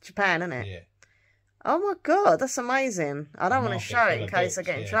know where this... Japan, isn't it? Yeah. Oh, my God. That's amazing. I don't want to show it in case I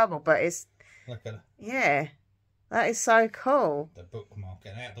get in trouble, but it's... Look at it. Yeah. That is so cool. The book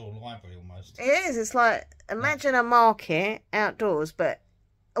market. An outdoor library, almost. It is. It's like, imagine a market outdoors, but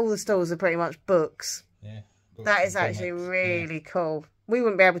all the stalls are pretty much books. Yeah. That is actually really cool. We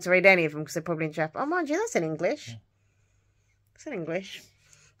wouldn't be able to read any of them because they're probably in Japanese. Oh, mind you, that's in English. Yeah. It's in English.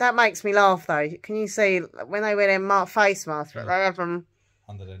 That makes me laugh, though. Can you see when they wear their face masks, but they have them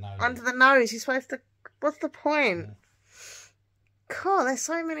under the nose? Under the nose. You're supposed to... What's the point? Yeah. God, there's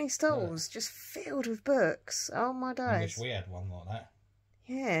so many stalls just filled with books. Oh, my days. I wish we had one like that.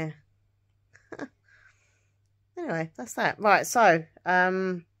 Yeah. Anyway, that's that. Right, so...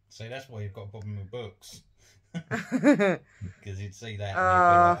 See, that's why you've got a problem with books. Because you'd see that and you'd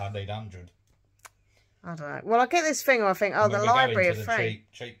be like, I need 100. I don't know. Well, I get this thing where I think, oh, the library are free.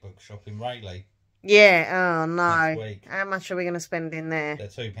 Cheap bookshop in Rayleigh. Yeah, oh no. Next week. How much are we going to spend in there? They're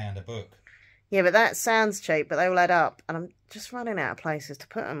 £2 a book. Yeah, but that sounds cheap, but they all add up. And I'm just running out of places to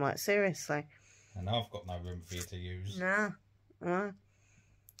put them, like, seriously. And I've got no room for you to use. No.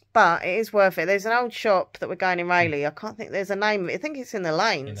 But it is worth it. There's an old shop that we're going in Rayleigh. I can't think there's a name of it. I think it's in the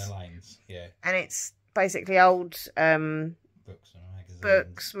lanes. In the lanes, yeah. And it's basically old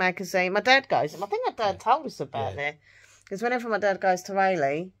books, magazine. My dad goes. I think my dad told us about there. Because whenever my dad goes to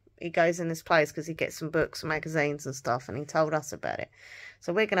Rayleigh, he goes in this place because he gets some books and magazines and stuff, and he told us about it.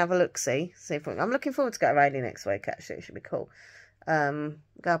 So we're gonna have a look, see if I'm looking forward to go to Rayleigh next week. Actually, it should be cool. Go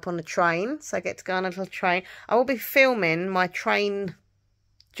up on the train, so I get to go on a little train. I will be filming my train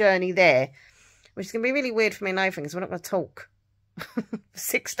journey there, which is gonna be really weird for me and Nathan because we're not gonna talk for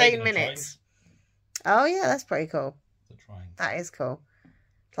 16 minutes. Oh yeah, that's pretty cool. The train. That is cool.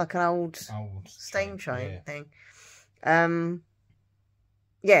 It's like an old steam train thing.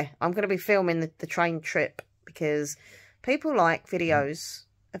 Yeah, I'm going to be filming the train trip because people like videos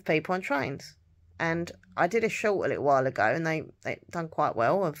of people on trains. And I did a short a little while ago and they done quite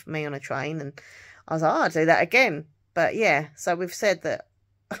well of me on a train. And I was like, oh, I'll do that again. But yeah, so we've said that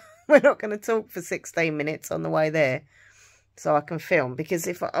we're not going to talk for 16 minutes on the way there. So I can film. Because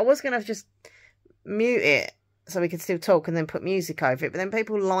if I was going to just mute it so we could still talk and then put music over it. But then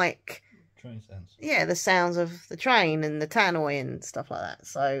people like... train sounds. Yeah, the sounds of the train and the tannoy and stuff like that.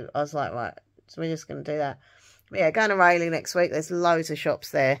 So I was like, right, so we're just going to do that. But yeah, going to Rayleigh next week. There's loads of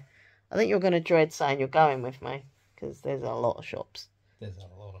shops there. I think you're going to dread saying you're going with me because there's a lot of shops. There's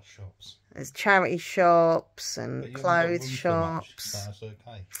a lot of shops. There's charity shops and clothes shops. That's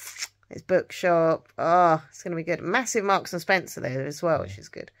okay. There's bookshop. Oh, it's going to be good. Massive Marks and Spencer there as well, which is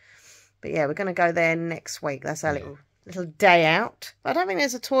good. But yeah, we're going to go there next week. That's our little day out. I don't think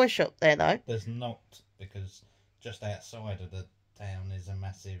there's a toy shop there though. There's not, because just outside of the town is a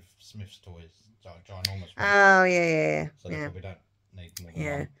massive Smith's Toys, ginormous one. Oh yeah. So they probably don't need more than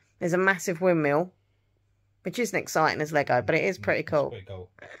one. There's a massive windmill, which isn't exciting as Lego, but it is pretty cool. It's pretty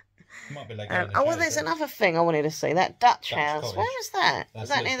cool. It might be Lego. Oh well, there's another thing I wanted to see. That Dutch house. Cottage. Where is that? Is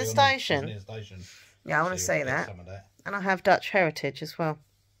that near the station? Near the station. Yeah, I want to see that. Some of that. And I have Dutch heritage as well.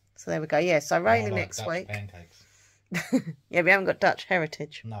 So there we go. Yeah, so Rayleigh next Dutch week. Pancakes. Yeah, we haven't got Dutch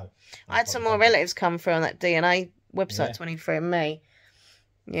heritage. No. I had some more relatives come through on that DNA website, 23andMe.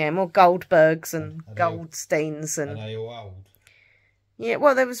 Yeah, more Goldbergs and Goldsteins. And are they all old? Yeah,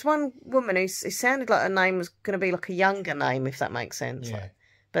 well, there was one woman who sounded like her name was going to be like a younger name, if that makes sense. Yeah. Like,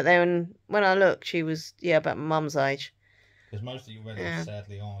 but then when I looked, she was, about my mum's age. Because most of your relatives,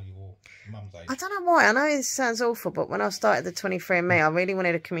 sadly, are your mum's age. I don't know why. I know this sounds awful, but when I started the 23andMe, I really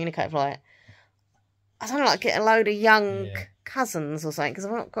wanted to communicate with, like, I don't know, like get a load of young cousins or something, because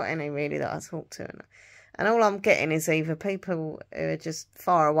I've not got any really that I talk to. And all I'm getting is either people who are just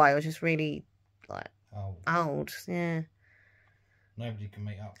far away or just really, like, old. Yeah. Nobody can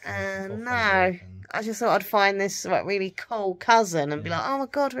meet up. No. I just thought I'd find this like really cool cousin and be like, oh my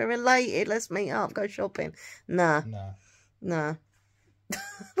God, we're related. Let's meet up, go shopping. Nah.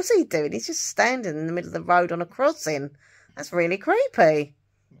 What's he doing? He's just standing in the middle of the road on a crossing. That's really creepy.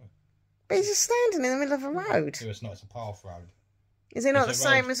 But he's just standing in the middle of a road. It's not. It's a path road. Is it not the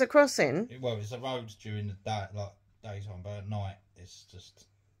same as a crossing? Well, it's a road during the day, like daytime, but at night it's just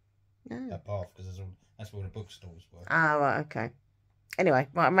a path because that's where the bookstores were. Ah, right, okay. Anyway,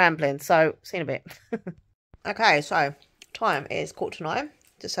 right, I'm rambling, so see you in a bit. Okay, so time is 8:45.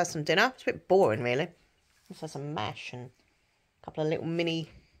 Just had some dinner. It's a bit boring, really. Just had some mash and a couple of little mini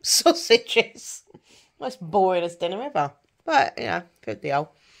sausages. Most boringest dinner ever. But, good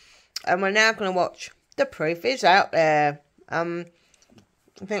deal. And we're now going to watch The Proof Is Out There.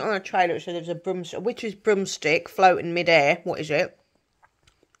 I think on the trailer it said there's a witch's broomstick floating mid-air. What is it?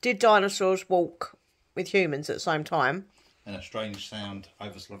 Did dinosaurs walk with humans at the same time? And a strange sound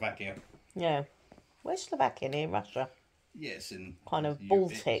over Slovakia. Yeah. Where's Slovakia? Near Russia? Yes, in kind of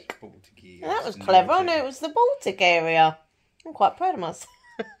Baltic. Baltic, that was clever. I knew it was the Baltic area. I'm quite proud of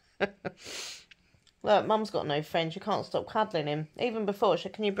myself. Look, Mum's got no friend. She can't stop cuddling him. Even before, she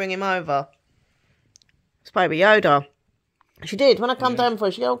said, can you bring him over? It's Baby Yoda. She did. When I come down for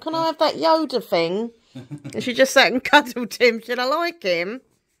her, she go, can I have that Yoda thing? And she just sat and cuddled him. Should I like him?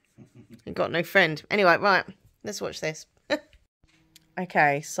 He got no friend. Anyway, right. Let's watch this.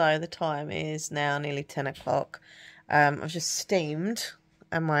 Okay, so the time is now nearly 10 o'clock. I've just steamed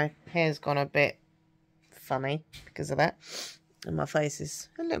and my hair's gone a bit funny because of that. And my face is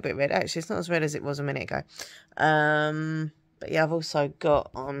a little bit red. Actually, it's not as red as it was a minute ago. But yeah, I've also got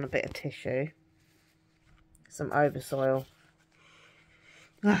on a bit of tissue. Some oversoil.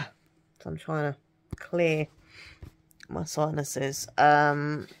 So I'm trying to clear my sinuses.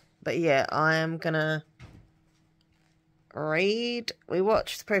 But yeah, I am going to read. We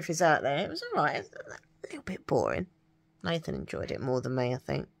watched The Proof Is Out There. It was alright. It was a little bit boring. Nathan enjoyed it more than me, I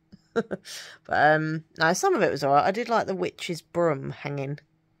think. But no, some of it was alright. I did like the witch's broom hanging.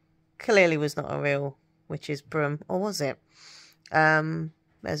 Clearly was not a real witch's broom, or was it?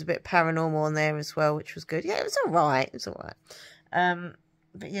 There's a bit paranormal on there as well, which was good. Yeah, it was alright. It was alright.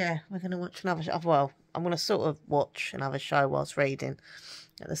 But yeah, we're going to watch another show. Well, I'm going to sort of watch another show whilst reading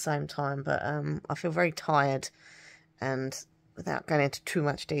at the same time. But I feel very tired. And without going into too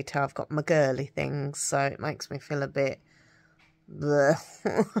much detail, I've got my girly things. So it makes me feel a bit bleh.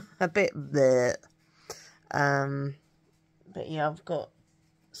 A bit bleh. But yeah, I've got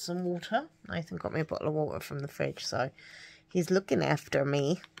some water. Nathan got me a bottle of water from the fridge. So he's looking after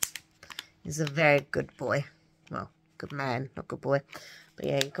me. He's a very good boy. Well, good man, not good boy. But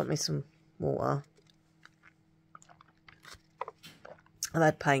yeah, he got me some water. I've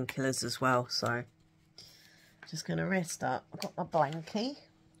had painkillers as well, so just going to rest up. I've got my blankie.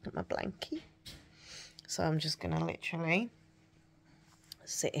 So I'm just going to literally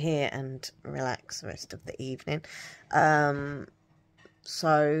sit here and relax the rest of the evening.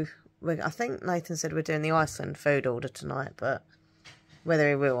 So I think Nathan said we're doing the Iceland food order tonight, but whether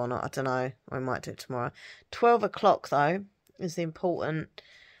he will or not, I don't know. We might do it tomorrow. 12 o'clock, though, is the important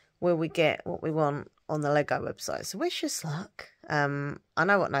will we get what we want on the Lego website. So wish us luck. I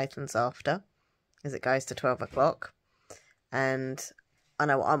know what Nathan's after, as it goes to 12 o'clock. And I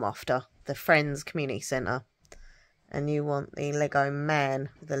know what I'm after, the Friends Community Centre. And you want the Lego man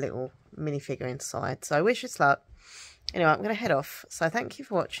with the little minifigure inside. So wish us luck. Anyway, I'm going to head off. So thank you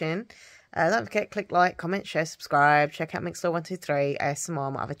for watching. Don't forget, click like, comment, share, subscribe. Check out Mixler123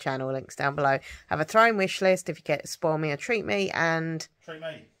 ASMR, my other channel. Links down below. Have a throwing wish list if you get to spoil me or treat me. And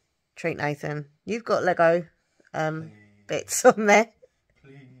treat Nathan. You've got Lego bits on there.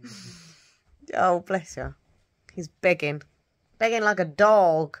 Please. Oh, bless you. He's begging. Begging like a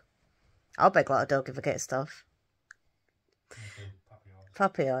dog. I'll beg like a dog if I get stuff.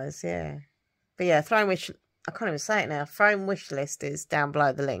 Puppy eyes, yeah. But yeah, throwing wish... I can't even say it now. Throwing wish list is down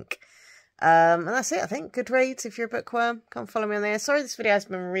below the link. And that's it, I think. Goodreads, if you're a bookworm. Come follow me on there. Sorry this video has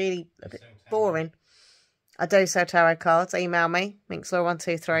been really a bit boring. I do sell tarot cards. Email me,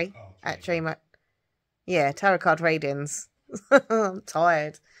 minxlaw123 at gmail. Yeah, tarot card readings. I'm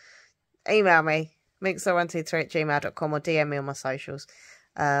tired. Email me, minxlaw123 at gmail.com or DM me on my socials.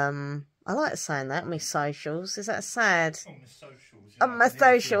 I like saying that, my socials. Is that sad? On my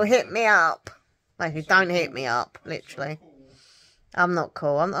social, hit me up. Like, don't hit me up, literally. I'm not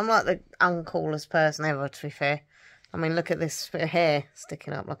cool. I'm like the uncoolest person ever, to be fair. I mean, look at this bit of hair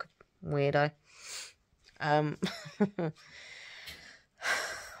sticking up like a weirdo.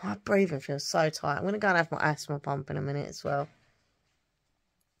 My breathing feels so tight. I'm going to go and have my asthma pump in a minute as well.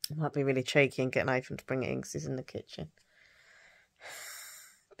 I might be really cheeky and get Nathan to bring it in because he's in the kitchen.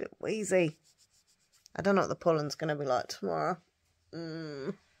 A bit wheezy. I don't know what the pollen's going to be like tomorrow.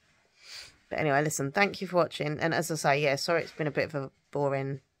 But anyway, listen, thank you for watching. And as I say, yeah, sorry it's been a bit of a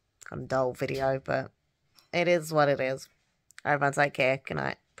boring, kind of dull video, but it is what it is. Everyone take care. Good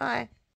night. Bye.